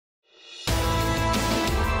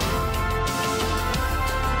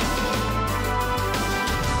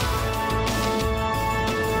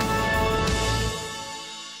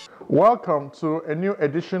Welcome to a new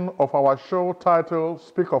edition of our show titled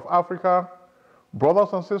Speak of Africa.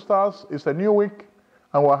 Brothers and sisters, it's a new week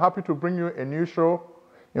and we're happy to bring you a new show.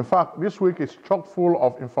 In fact, this week is chock full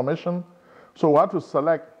of information, so we have to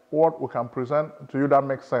select what we can present to you that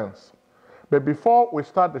makes sense. But before we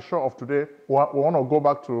start the show of today, we want to go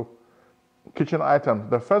back to kitchen items.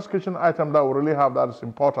 The first kitchen item that we really have that is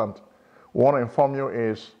important, we want to inform you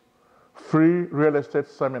is free real estate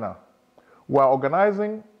seminar. We're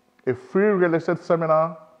organizing a free real estate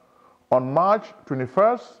seminar on March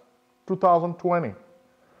 21st, 2020.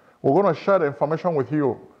 We're going to share the information with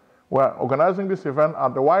you. We're organizing this event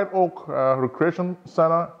at the White Oak Recreation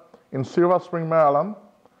Center in Silver Spring, Maryland.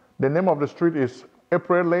 The name of the street is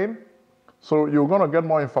April Lane. So you're going to get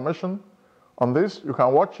more information on this. You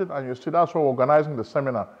can watch it and you see that's why we're organizing the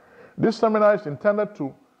seminar. This seminar is intended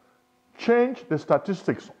to change the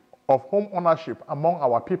statistics of home ownership among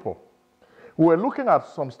our people. We were looking at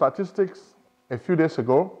some statistics a few days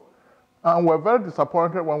ago, and we're very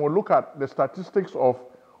disappointed when we look at the statistics of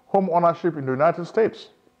home ownership in the United States.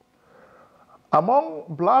 Among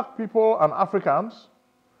black people and Africans,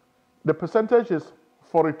 the percentage is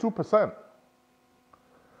 42%.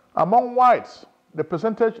 Among whites, the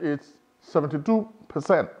percentage is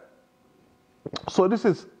 72%. So this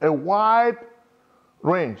is a wide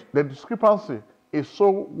range. The discrepancy is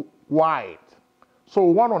so wide. So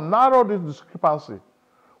we want to narrow this discrepancy.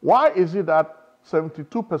 Why is it that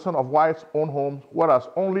 72% of whites own homes, whereas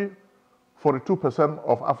only 42%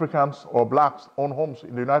 of Africans or blacks own homes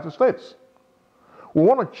in the United States? We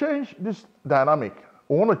want to change this dynamic.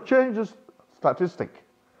 We want to change this statistic.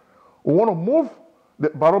 We want to move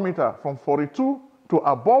the barometer from 42 to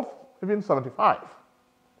above even 75.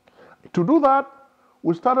 To do that,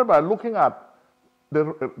 we started by looking at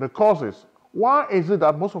the causes. Why is it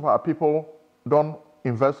that most of our people don't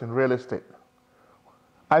invest in real estate?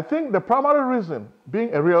 I think the primary reason,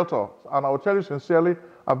 being a realtor, and I will tell you sincerely,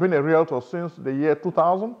 I've been a realtor since the year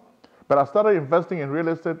 2000, but I started investing in real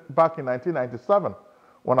estate back in 1997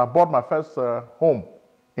 when I bought my first home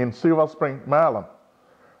in Silver Spring, Maryland.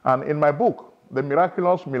 And in my book, The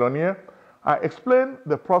Miraculous Millionaire, I explained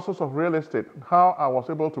the process of real estate, how I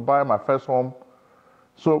was able to buy my first home.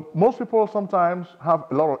 So most people sometimes have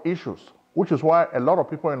a lot of issues, which is why a lot of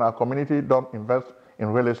people in our community don't invest in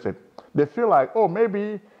real estate. They feel like, oh,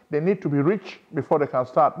 maybe they need to be rich before they can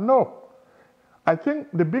start. No. I think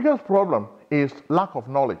the biggest problem is lack of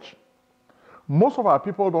knowledge. Most of our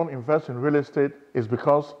people don't invest in real estate is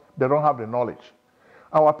because they don't have the knowledge.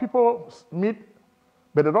 Our people meet,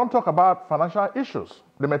 but they don't talk about financial issues.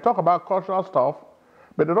 They may talk about cultural stuff,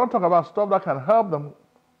 but they don't talk about stuff that can help them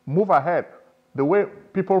move ahead the way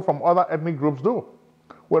people from other ethnic groups do.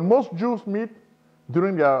 When most Jews meet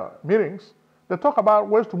during their meetings, they talk about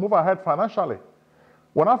ways to move ahead financially.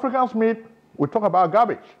 When Africans meet, we talk about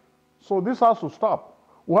garbage. So this has to stop.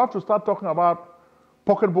 We have to start talking about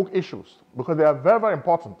pocketbook issues because they are very, very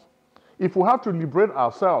important. If we have to liberate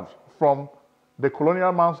ourselves from the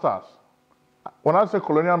colonial masters, when I say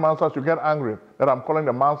colonial masters, you get angry that I'm calling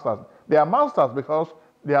them masters. They are masters because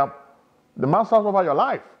they are the masters over your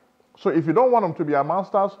life. So if you don't want them to be our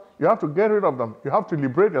masters, you have to get rid of them. You have to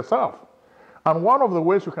liberate yourself. And one of the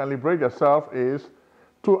ways you can liberate yourself is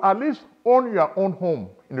to at least own your own home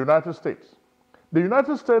in the United States. The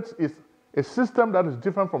United States is a system that is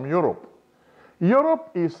different from Europe. Europe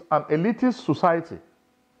is an elitist society.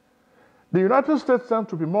 The United States tends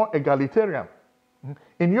to be more egalitarian.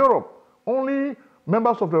 In Europe, only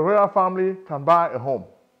members of the royal family can buy a home.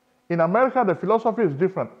 In America, the philosophy is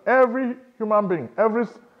different. Every human being, every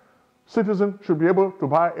citizen should be able to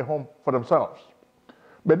buy a home for themselves.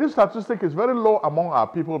 But this statistic is very low among our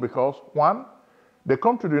people because, one, they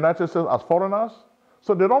come to the United States as foreigners,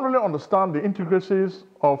 so they don't really understand the intricacies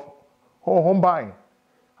of home buying.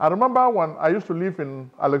 I remember when I used to live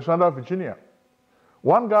in Alexandria, Virginia.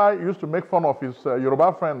 One guy used to make fun of his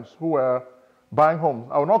Yoruba friends who were buying homes.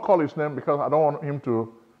 I will not call his name because I don't want him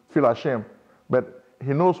to feel ashamed, but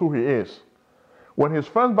he knows who he is. When his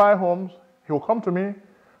friends buy homes, he will come to me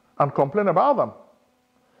and complain about them.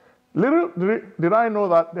 Little did I know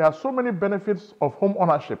that there are so many benefits of home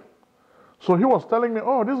ownership. So he was telling me,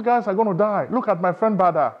 oh, these guys are going to die. Look at my friend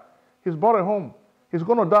Bada. He's bought a home. He's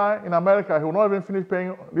going to die in America. He will not even finish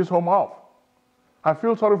paying this home off. I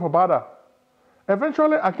feel sorry for Bada.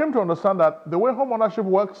 Eventually, I came to understand that the way home ownership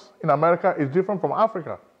works in America is different from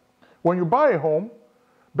Africa. When you buy a home,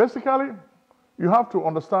 basically, you have to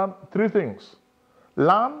understand three things: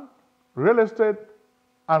 land, real estate,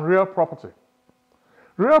 and real property.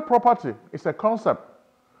 Real property is a concept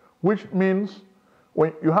which means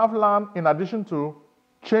when you have land in addition to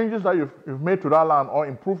changes that you've made to that land or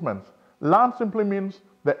improvements. Land simply means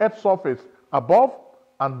the earth's surface above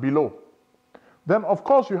and below. Then, of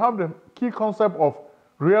course, you have the key concept of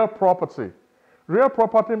real property. Real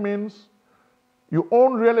property means you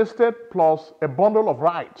own real estate plus a bundle of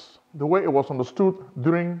rights, the way it was understood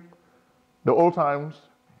during the old times,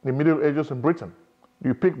 the Middle Ages in Britain.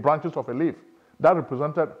 You pick branches of a leaf. That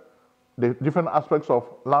represented the different aspects of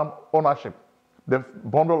land ownership, the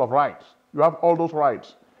bundle of rights. You have all those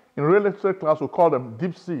rights. In real estate class, we call them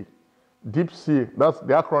deep sea. Deep sea, that's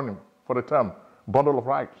the acronym for the term, bundle of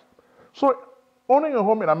rights. So owning a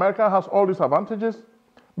home in America has all these advantages,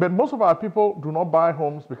 but most of our people do not buy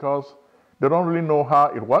homes because they don't really know how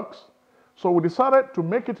it works. So we decided to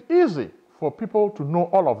make it easy for people to know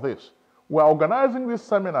all of this. We're organizing this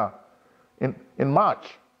seminar in March,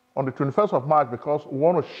 on the 21st of March, because we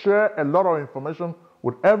want to share a lot of information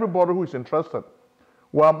with everybody who is interested.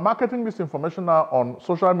 We're marketing this information now on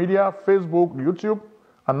social media, Facebook, YouTube,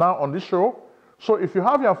 and now on this show. So if you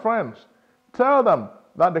have your friends, tell them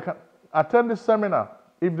that they can attend this seminar.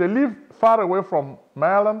 If they live far away from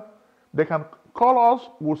Maryland, they can call us,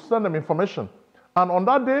 we'll send them information. And on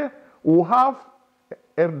that day, we'll have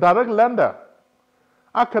a direct lender.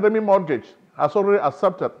 Academy Mortgage has already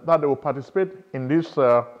accepted that they will participate in this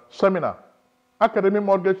seminar. Academy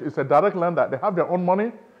Mortgage is a direct lender. They have their own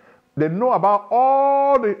money. They know about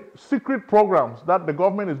all the secret programs that the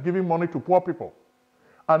government is giving money to poor people.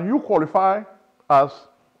 And you qualify as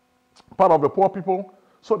part of the poor people,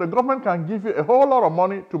 so the government can give you a whole lot of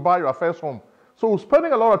money to buy your first home. So we're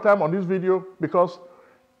spending a lot of time on this video because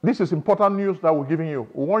this is important news that we're giving you.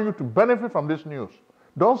 We want you to benefit from this news.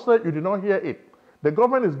 Don't say you did not hear it. The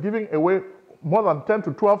government is giving away more than 10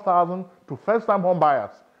 to 12,000 to first-time home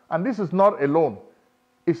buyers. And this is not a loan.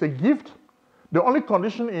 It's a gift. The only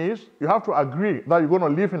condition is you have to agree that you're going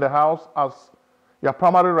to live in the house as your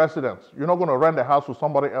primary residence. You're not going to rent the house to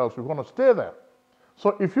somebody else. You're going to stay there.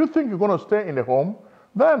 So if you think you're going to stay in the home,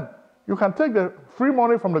 then you can take the free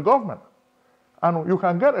money from the government. And you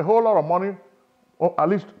can get a whole lot of money, or at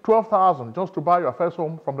least 12,000, just to buy your first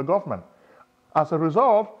home from the government. As a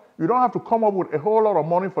result, you don't have to come up with a whole lot of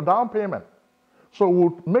money for down payment. So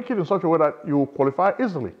we'll make it in such a way that you qualify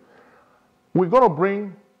easily. We're going to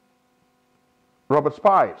bring Robert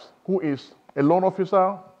Spies, who is a loan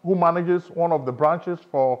officer who manages one of the branches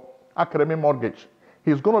for Academy Mortgage.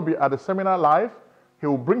 He's going to be at the seminar live. He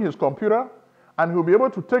will bring his computer, and he'll be able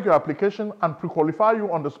to take your application and pre-qualify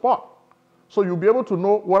you on the spot. So you'll be able to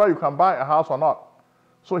know whether you can buy a house or not.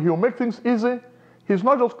 So he'll make things easy. He's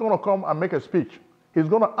not just going to come and make a speech. He's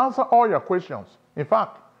going to answer all your questions. In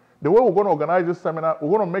fact, the way we're going to organize this seminar,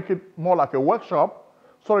 we're going to make it more like a workshop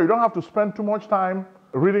so that you don't have to spend too much time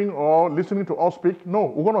reading or listening to us speak. No,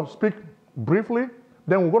 we're going to speak briefly.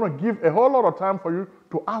 Then we're going to give a whole lot of time for you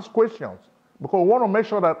to ask questions, because we want to make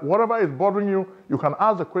sure that whatever is bothering you, you can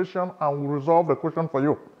ask the question and we'll resolve the question for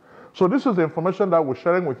you. So this is the information that we're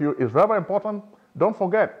sharing with you. It's very important. Don't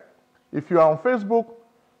forget, if you are on Facebook,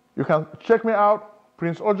 you can check me out,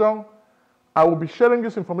 Prince Ojong. I will be sharing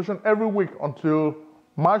this information every week until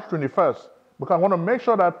March 21st, because I want to make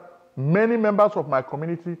sure that many members of my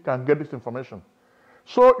community can get this information.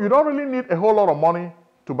 So you don't really need a whole lot of money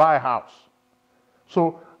to buy a house.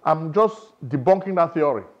 So I'm just debunking that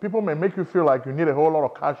theory. People may make you feel like you need a whole lot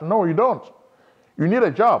of cash. No, you don't. You need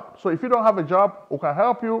a job. So if you don't have a job, we can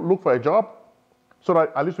help you look for a job so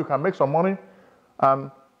that at least you can make some money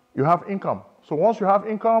and you have income. So once you have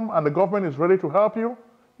income and the government is ready to help you,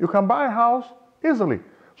 you can buy a house easily.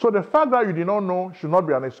 So the fact that you did not know should not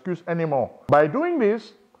be an excuse anymore. By doing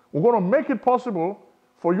this, we're going to make it possible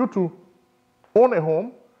for you to own a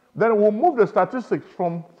home. Then we'll move the statistics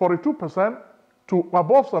from 42% to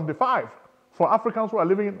above 75% for Africans who are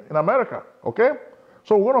living in America, okay?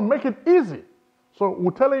 So we're going to make it easy. So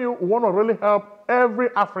we're telling you we want to really help every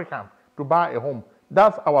African to buy a home.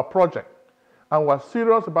 That's our project. And we're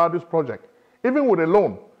serious about this project. Even with a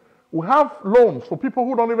loan, we have loans for people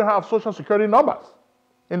who don't even have social security numbers.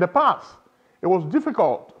 In the past, it was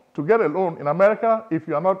difficult to get a loan in America if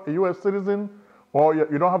you are not a US citizen, or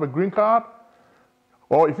you don't have a green card,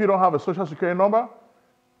 or if you don't have a social security number.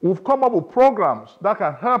 We've come up with programs that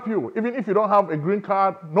can help you. Even if you don't have a green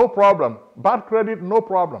card, no problem. Bad credit, no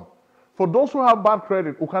problem. For those who have bad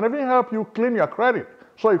credit, we can even help you clean your credit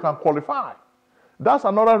so you can qualify. That's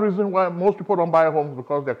another reason why most people don't buy homes,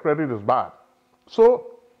 because their credit is bad.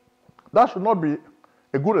 So that should not be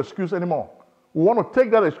a good excuse anymore. We want to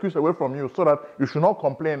take that excuse away from you so that you should not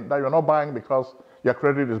complain that you're not buying because your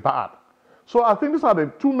credit is bad. So I think these are the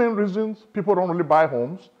two main reasons people don't really buy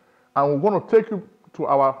homes. And we're going to take you to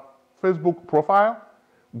our Facebook profile.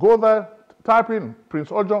 Go there, type in Prince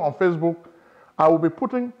Ojong on Facebook. I will be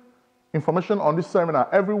putting information on this seminar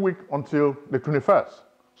every week until the 21st.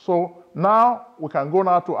 So now we can go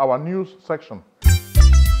now to our news section.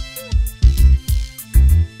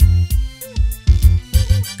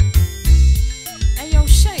 Hey yo,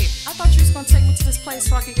 Shape, I thought you was gonna take me to this place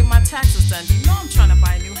so I could get my taxes done. You know I'm trying to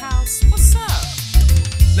buy a new house. What's up?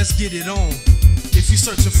 Let's get it on. If you're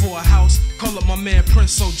searching for a house, call up my man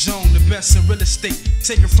Prince Ojong, the best in real estate.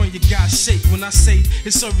 Take it from your guy Shape. When I say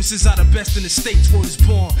his services are the best in the states where he's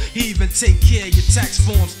born, he even take care of your tax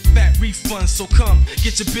forms, fat refunds. So come,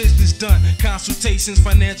 get your business done. Consultations,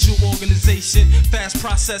 financial organization, fast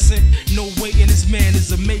processing, no waiting. This man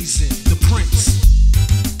is amazing. The Prince.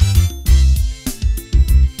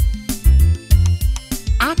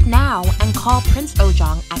 Act now and call Prince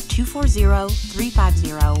Ojong at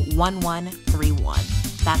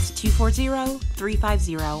 240-350-1131. That's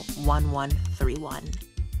 240-350-1131.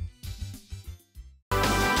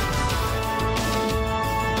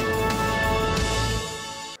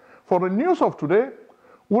 For the news of today,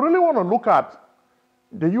 we really want to look at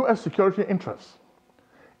the U.S. security interests.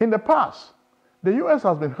 In the past, the U.S.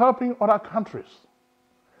 has been helping other countries.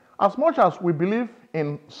 As much as we believe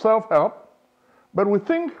in self-help, but we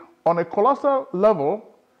think on a colossal level,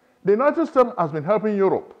 the United States has been helping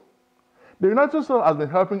Europe. The United States has been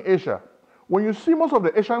helping Asia. When you see most of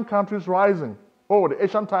the Asian countries rising, the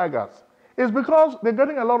Asian tigers, it's because they're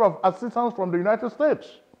getting a lot of assistance from the United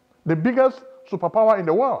States, the biggest superpower in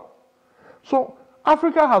the world. So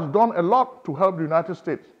Africa has done a lot to help the United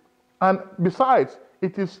States. And besides,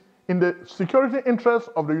 it is in the security interests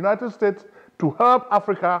of the United States to help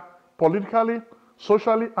Africa politically,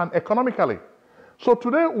 socially, and economically. So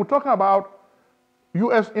today we're talking about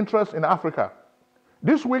U.S. interests in Africa.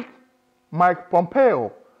 This week, Mike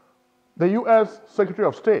Pompeo, the U.S. Secretary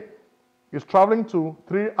of State, is traveling to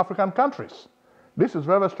 3 African countries. This is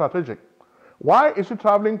very, very strategic. Why is he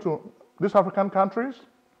traveling to these African countries?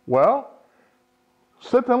 Well,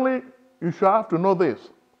 certainly you should have to know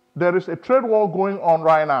this. There is a trade war going on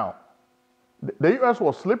right now. The U.S.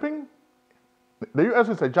 was sleeping. The U.S.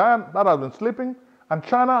 is a giant that has been sleeping. And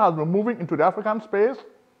China has been moving into the African space,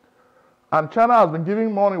 and China has been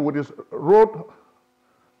giving money with its Road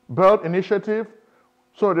Belt Initiative.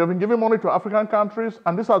 So they've been giving money to African countries,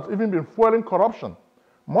 and this has even been fueling corruption.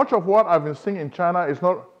 Much of what I've been seeing in China is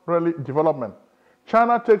not really development.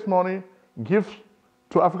 China takes money, gives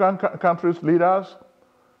to African countries' leaders,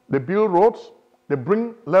 they build roads, they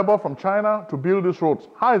bring labor from China to build these roads.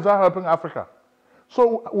 How is that helping Africa?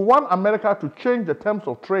 So we want America to change the terms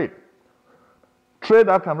of trade. Trade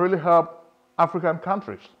that can really help African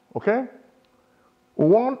countries, okay? We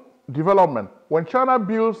want development. When China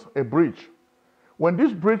builds a bridge, when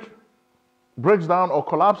this bridge breaks down or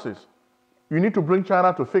collapses, you need to bring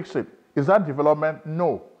China to fix it. Is that development?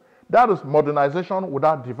 No. That is modernization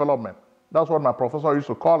without development. That's what my professor used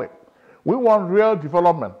to call it. We want real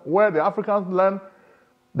development, where the Africans learn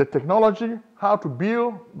the technology, how to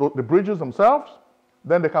build the bridges themselves,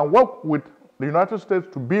 then they can work with the United States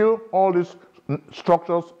to build all these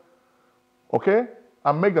structures, okay,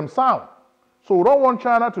 and make them sound. So we don't want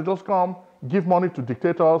China to just come, give money to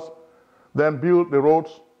dictators, then build the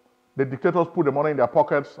roads. The dictators put the money in their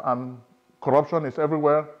pockets, and corruption is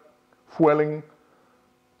everywhere, fueling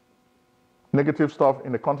negative stuff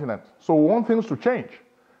in the continent. So we want things to change.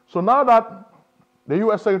 So now that the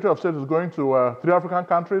U.S. Secretary of State is going to 3 African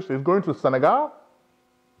countries, he's going to Senegal.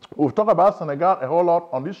 We've talked about Senegal a whole lot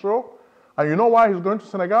on this show. And you know why he's going to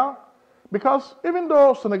Senegal? Because even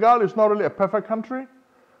though Senegal is not really a perfect country,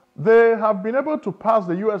 they have been able to pass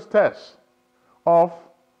the U.S. test of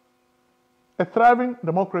a thriving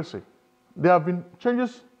democracy. There have been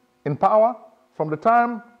changes in power from the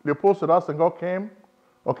time Leopold Sédar Senghor came,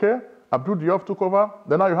 okay? Abdou Diop took over.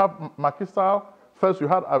 Then now you have Macky Sall. First you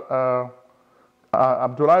had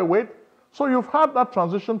Abdoulaye Wade. So you've had that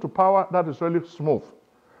transition to power that is really smooth.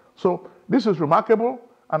 So this is remarkable,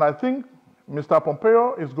 and I think Mr.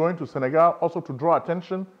 Pompeo is going to Senegal also to draw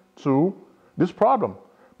attention to this problem.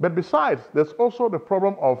 But besides, there's also the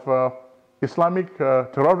problem of Islamic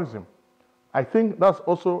terrorism. I think that's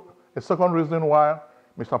also a second reason why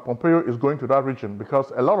Mr. Pompeo is going to that region,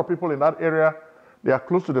 because a lot of people in that area, they are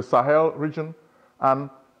close to the Sahel region, and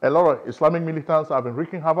a lot of Islamic militants have been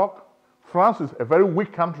wreaking havoc. France is a very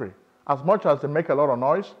weak country. As much as they make a lot of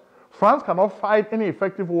noise, France cannot fight any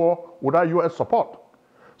effective war without U.S. support.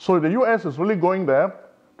 So the U.S. is really going there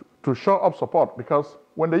to show up support, because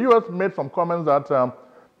when the U.S. made some comments that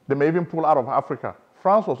they may even pull out of Africa,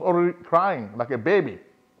 France was already crying like a baby,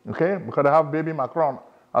 okay, because they have baby Macron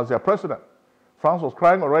as their president. France was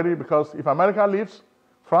crying already because if America leaves,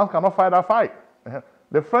 France cannot fight that fight.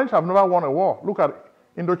 The French have never won a war. Look at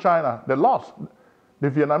Indochina. They lost. The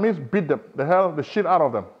Vietnamese beat them, the shit out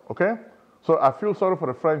of them, okay? So I feel sorry for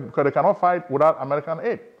the French because they cannot fight without American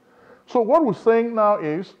aid. So what we're saying now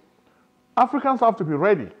is Africans have to be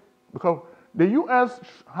ready because the U.S.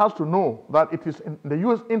 has to know that it is in the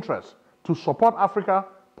U.S. interest to support Africa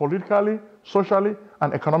politically, socially,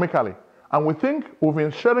 and economically. And we think we've been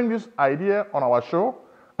sharing this idea on our show,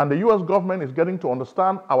 and the U.S. government is getting to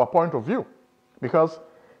understand our point of view. Because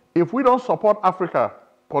if we don't support Africa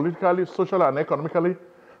politically, socially, and economically,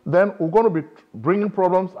 then we're going to be bringing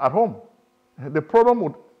problems at home. The problem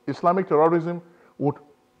with Islamic terrorism would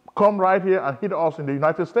come right here and hit us in the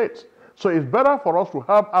United States. So it's better for us to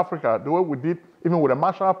help Africa the way we did even with the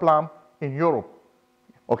Marshall Plan in Europe,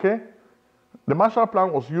 okay? The Marshall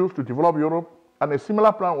Plan was used to develop Europe, and a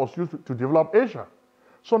similar plan was used to develop Asia.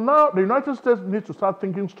 So now the United States needs to start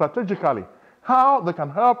thinking strategically how they can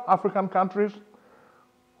help African countries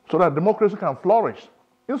so that democracy can flourish.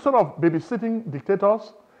 Instead of babysitting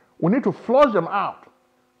dictators, we need to flush them out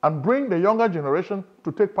and bring the younger generation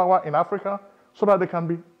to take power in Africa so that there can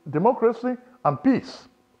be democracy and peace,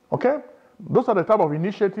 okay? Those are the type of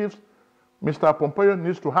initiatives Mr. Pompeo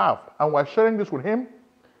needs to have, and we're sharing this with him.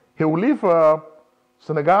 He will leave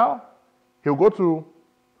Senegal, he'll go to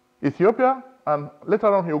Ethiopia, and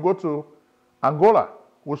later on he'll go to Angola.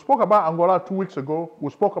 We spoke about Angola 2 weeks ago.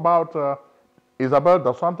 We spoke about Isabel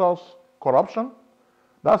dos Santos' corruption.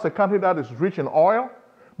 That's a country that is rich in oil,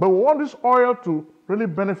 but we want this oil to really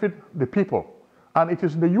benefit the people. And it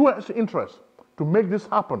is in the U.S. interest to make this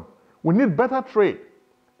happen. We need better trade.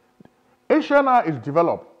 Asia now is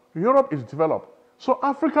developed. Europe is developed. So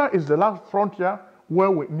Africa is the last frontier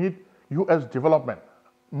where we need U.S. development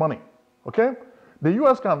money, okay? The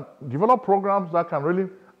U.S. can develop programs that can really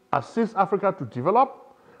assist Africa to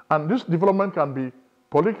develop, and this development can be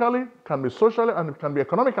politically, can be socially, and it can be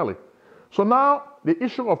economically. So now the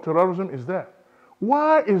issue of terrorism is there.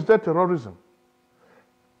 Why is there terrorism?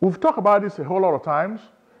 We've talked about this a whole lot of times.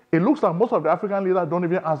 It looks like most of the African leaders don't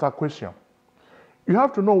even ask that question. You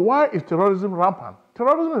have to know, why is terrorism rampant?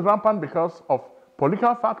 Terrorism is rampant because of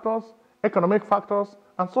political factors, economic factors,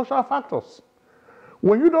 and social factors.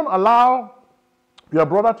 When you don't allow your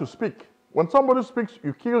brother to speak, when somebody speaks,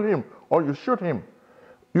 you kill him or you shoot him,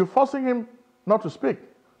 you're forcing him not to speak.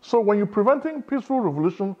 So when you're preventing peaceful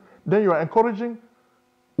revolution, then you are encouraging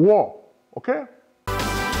war, okay?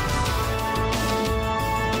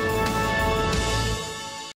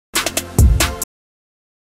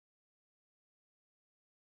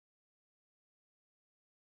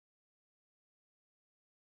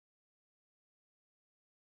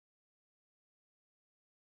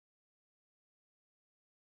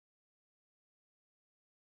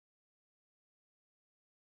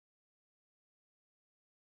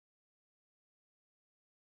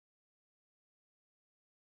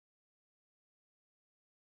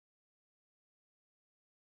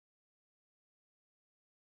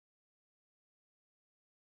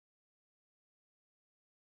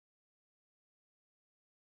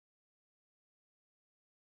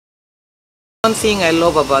 One thing I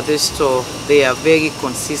love about this store, they are very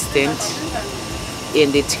consistent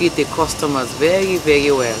and they treat the customers very,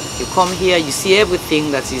 very well. You come here, you see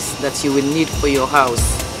everything that you will need for your house.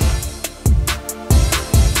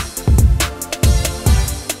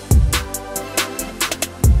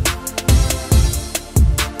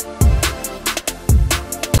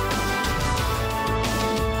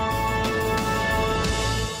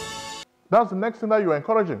 That's the next thing that you're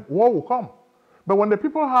encouraging. War will come. But when the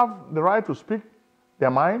people have the right to speak their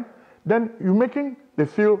mind, then you're making the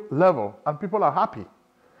field level and people are happy.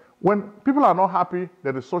 When people are not happy,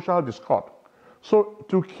 there is social discord. So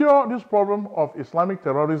to cure this problem of Islamic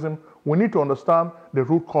terrorism, we need to understand the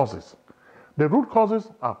root causes. The root causes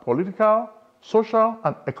are political, social,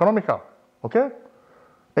 and economical, okay?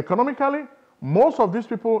 Economically, most of these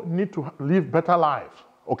people need to live better lives,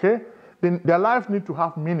 okay? Their lives need to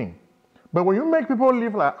have meaning. But when you make people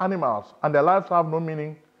live like animals and their lives have no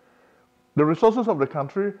meaning, the resources of the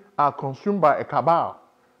country are consumed by a cabal.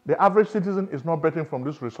 The average citizen is not betting from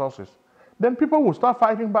these resources. Then people will start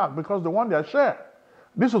fighting back because they want their share.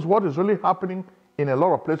 This is what is really happening in a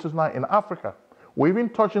lot of places now in Africa. We're even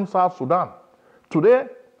touching South Sudan. Today,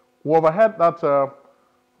 we overheard that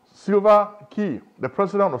Salva Kiir, the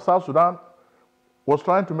president of South Sudan, was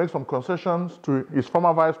trying to make some concessions to his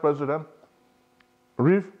former vice president,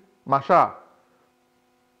 Riek Machar.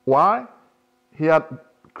 Why? He had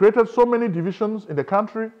created so many divisions in the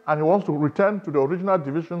country and he wants to return to the original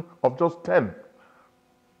division of just 10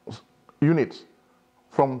 units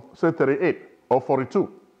from, say, 38 or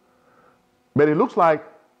 42. But it looks like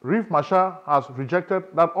Riek Machar has rejected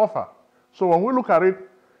that offer. So when we look at it,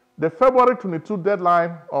 the February 22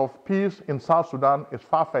 deadline of peace in South Sudan is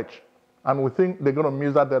far-fetched, and we think they're going to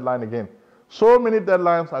miss that deadline again. So many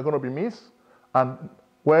deadlines are going to be missed, and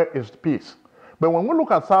where is peace? But when we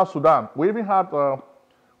look at South Sudan, we even had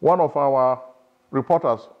one of our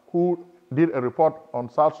reporters who did a report on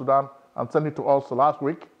South Sudan and sent it to us last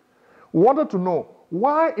week. We wanted to know,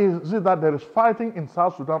 why is it that there is fighting in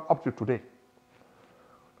South Sudan up to today?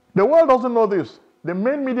 The world doesn't know this. The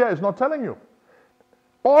main media is not telling you.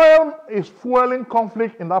 Oil is fueling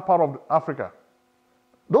conflict in that part of Africa.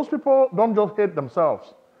 Those people don't just hate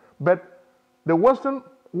themselves, but the Western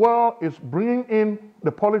world is bringing in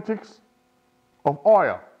the politics of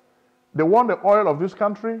oil. They want the oil of this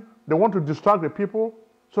country. They want to distract the people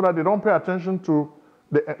so that they don't pay attention to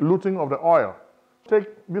the looting of the oil. Take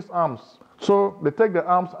these arms. So they take the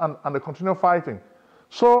arms and they continue fighting.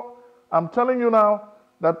 So I'm telling you now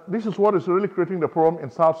that this is what is really creating the problem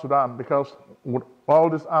in South Sudan, because all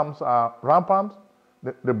these arms are rampant.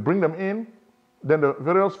 They bring them in. Then the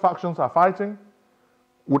various factions are fighting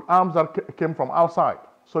with arms that came from outside.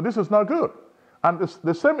 So this is not good. And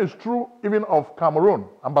the same is true even of Cameroon,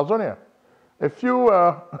 Ambazonia. A few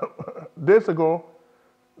days ago,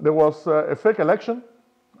 there was a fake election,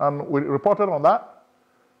 and we reported on that.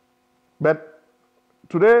 But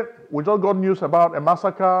today, we just got news about a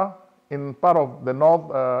massacre in part of the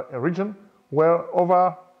north region, where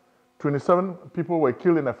over 27 people were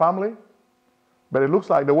killed in a family. But it looks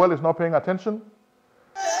like the world is not paying attention.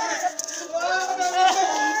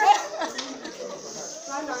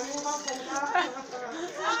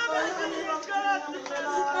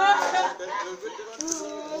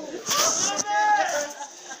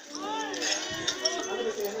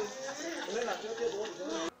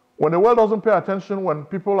 When the world doesn't pay attention, when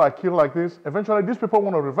people are killed like this, eventually these people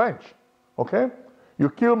want a revenge, okay?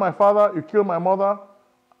 You kill my father, you kill my mother.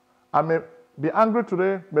 I may be angry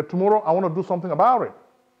today, but tomorrow I want to do something about it.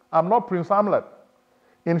 I'm not Prince Hamlet.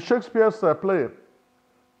 In Shakespeare's play,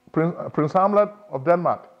 Prince Hamlet of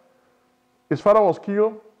Denmark, his father was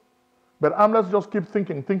killed, but Hamlet just keeps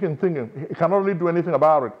thinking. He cannot really do anything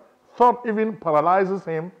about it. Thought even paralyzes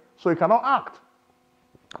him, so he cannot act.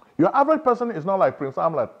 Your average person is not like Prince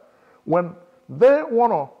Hamlet. When they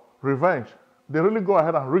want revenge, they really go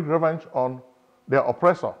ahead and wreak revenge on their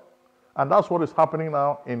oppressor. And that's what is happening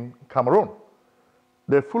now in Cameroon.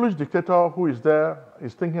 The foolish dictator who is there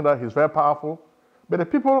is thinking that he's very powerful, but the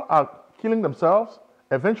people are killing themselves.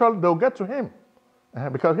 Eventually, they'll get to him,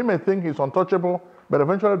 because he may think he's untouchable, but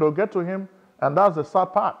eventually they'll get to him, and that's the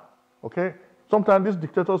sad part, okay? Sometimes these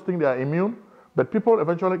dictators think they are immune, but people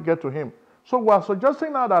eventually get to him. So we're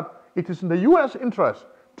suggesting now that it is in the U.S. interest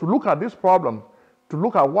to look at this problem, to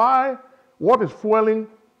look at what is fueling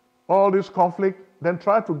all this conflict, then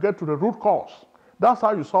try to get to the root cause. That's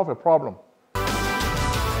how you solve a problem.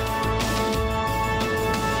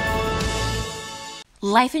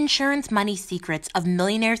 Life insurance money secrets of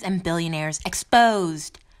millionaires and billionaires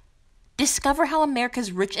exposed. Discover how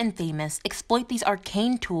America's rich and famous exploit these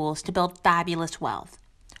arcane tools to build fabulous wealth.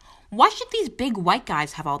 Why should these big white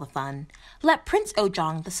guys have all the fun? Let Prince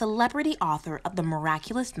Ojong, the celebrity author of The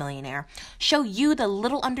Miraculous Millionaire, show you the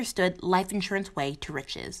little understood life insurance way to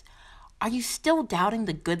riches. Are you still doubting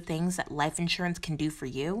the good things that life insurance can do for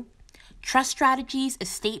you? Trust strategies,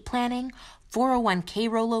 estate planning, 401k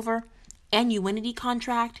rollover, annuity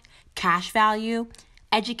contract, cash value,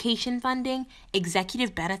 education funding,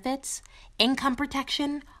 executive benefits, income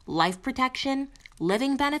protection, life protection,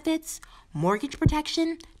 living benefits, mortgage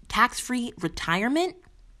protection, tax-free retirement?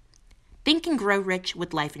 Think and grow rich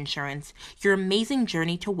with life insurance. Your amazing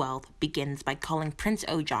journey to wealth begins by calling Prince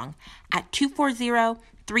Ojong at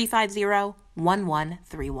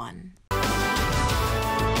 240-350-1131.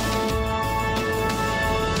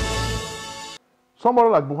 Somebody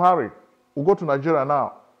like Buhari will go to Nigeria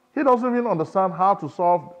now. He doesn't even understand how to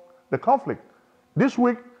solve the conflict. This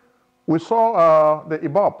week, we saw the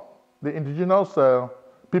Ibob, the indigenous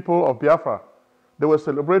people of Biafra. They were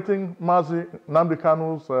celebrating Mazi Nnamdi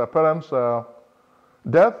Kanu's parents'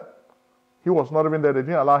 death. He was not even there. They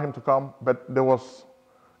didn't allow him to come, but there was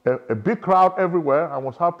a big crowd everywhere. I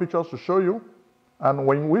must have pictures to show you. And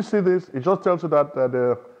when we see this, it just tells you that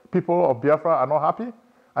the people of Biafra are not happy,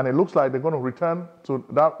 and it looks like they're going to return to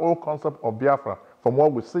that old concept of Biafra from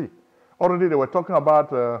what we see. Already they were talking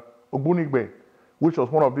about Ogbunigbe, which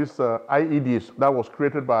was one of these IEDs that was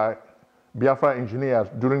created by Biafra engineers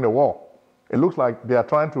during the war. It looks like they are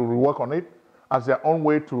trying to rework on it as their own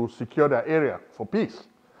way to secure their area for peace.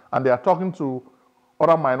 And they are talking to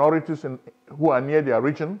other minorities who are near their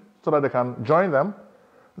region so that they can join them.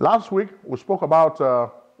 Last week, we spoke about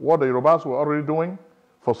what the Yorubas were already doing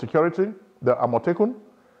for security, the Amotekun.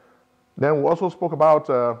 Then we also spoke about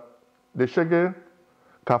the Shege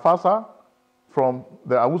Kafasa from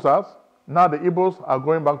the Awusas. Now the Igbos are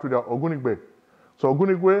going back to their Ogunigwe. So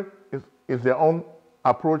Ogunigwe is their own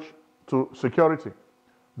approach to security.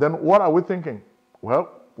 Then what are we thinking? Well,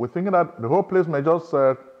 we're thinking that the whole place may just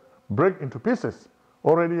break into pieces.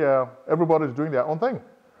 Already everybody's doing their own thing.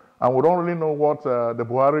 And we don't really know what the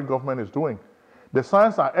Buhari government is doing. The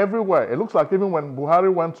signs are everywhere. It looks like even when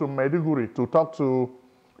Buhari went to Maiduguri to talk to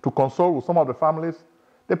console with some of the families,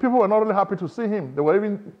 the people were not really happy to see him. They were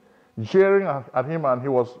even jeering at him, and he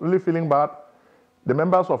was really feeling bad. The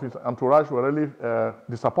members of his entourage were really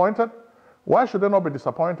disappointed. Why should they not be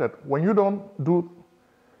disappointed? When you don't do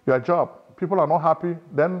your job, people are not happy,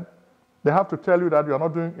 then they have to tell you that you're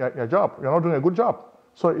not doing your job. You're not doing a good job.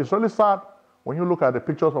 So it's really sad when you look at the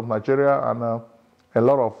pictures of Nigeria and a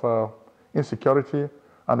lot of insecurity,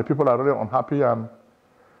 and the people are really unhappy, and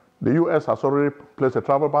the US has already placed a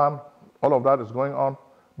travel ban. All of that is going on.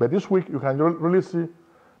 But this week, you can really see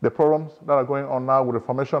the problems that are going on now with the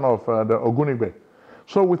formation of the Ogunigwe.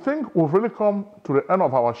 So we think we've really come to the end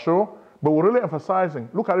of our show, but we're really emphasizing,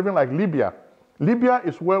 look at even like Libya. Libya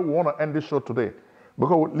is where we want to end this show today.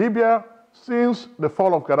 Because with Libya, since the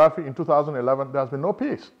fall of Gaddafi in 2011, there has been no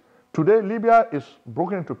peace. Today, Libya is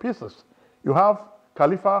broken into pieces. You have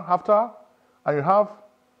Khalifa Haftar, and you have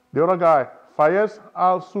the other guy, Fayez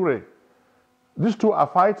al-Sure. These two are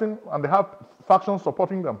fighting, and they have factions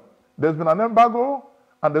supporting them. There's been an embargo,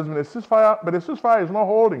 and there's been a ceasefire, but the ceasefire is not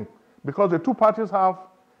holding because the two parties have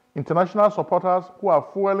international supporters who are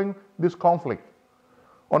fueling this conflict.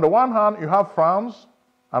 On the one hand, you have France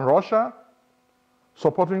and Russia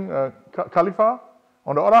supporting Khalifa.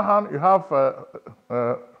 On the other hand, you have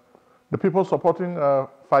the people supporting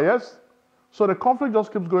Fayez. So the conflict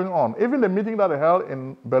just keeps going on. Even the meeting that they held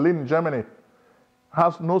in Berlin, in Germany,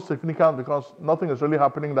 has no significance because nothing is really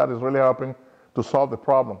happening that is really helping to solve the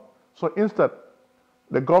problem. So instead,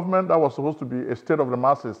 the government that was supposed to be a state of the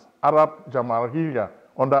masses, Arab Jamahiriya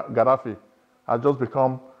under Gaddafi, has just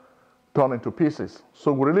become torn into pieces.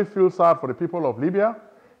 So we really feel sad for the people of Libya.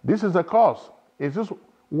 This is the cause. Is this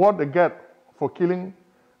what they get for killing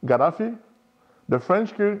Gaddafi? The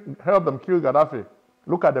French helped them kill Gaddafi.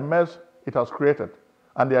 Look at the mess it has created.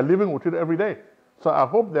 And they are living with it every day. So I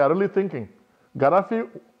hope they are really thinking. Gaddafi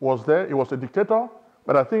was there, he was a dictator,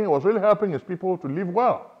 but I think it was really helping his people to live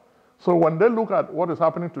well. So when they look at what is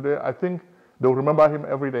happening today, I think they'll remember him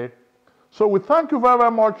every day. So we thank you very,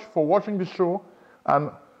 very much for watching this show.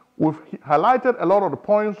 And we've highlighted a lot of the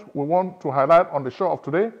points we want to highlight on the show of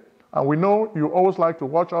today. And we know you always like to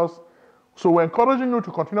watch us. So we're encouraging you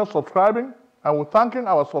to continue subscribing. And we're thanking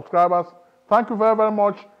our subscribers. Thank you very, very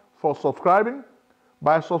much for subscribing.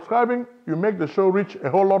 By subscribing, you make the show reach a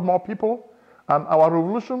whole lot more people. And our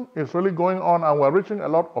revolution is really going on, and we're reaching a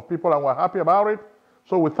lot of people, and we're happy about it.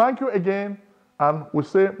 So we thank you again, and we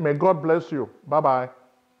say, may God bless you. Bye-bye.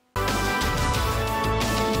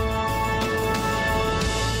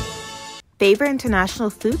 Favorite International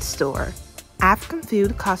Food Store. African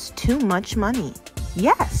food costs too much money.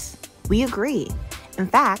 Yes, we agree. In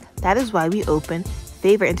fact, that is why we opened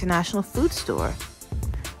Favorite International Food Store.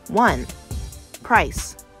 1.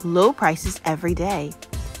 Price. Low prices every day.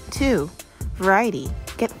 2. Variety.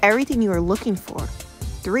 Get everything you are looking for.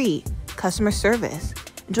 3. Customer service.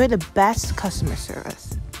 Enjoy the best customer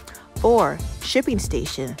service. 4. Shipping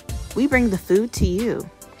station. We bring the food to you.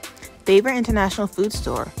 Favorite International Food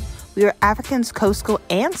Store. We are African's Costco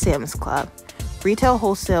and Sam's Club. Retail,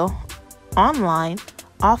 wholesale, online,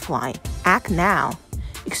 offline. Act now.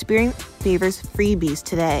 Experience Favor's freebies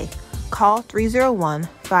today. Call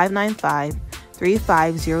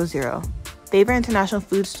 301-595-3500. Favorite International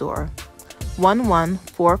Food Store.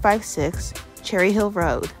 11456 Cherry Hill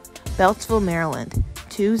Road, Beltsville, Maryland,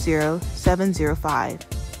 20705.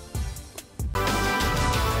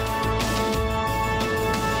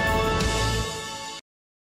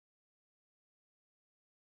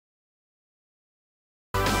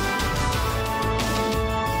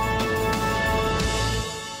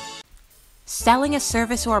 Selling a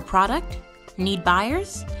service or a product? Need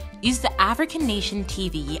buyers? Use the African Nation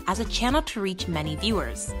TV as a channel to reach many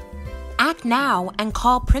viewers. Act now and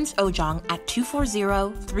call Prince Ojong at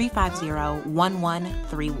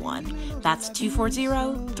 240-350-1131. That's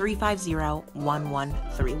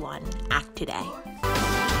 240-350-1131. Act today.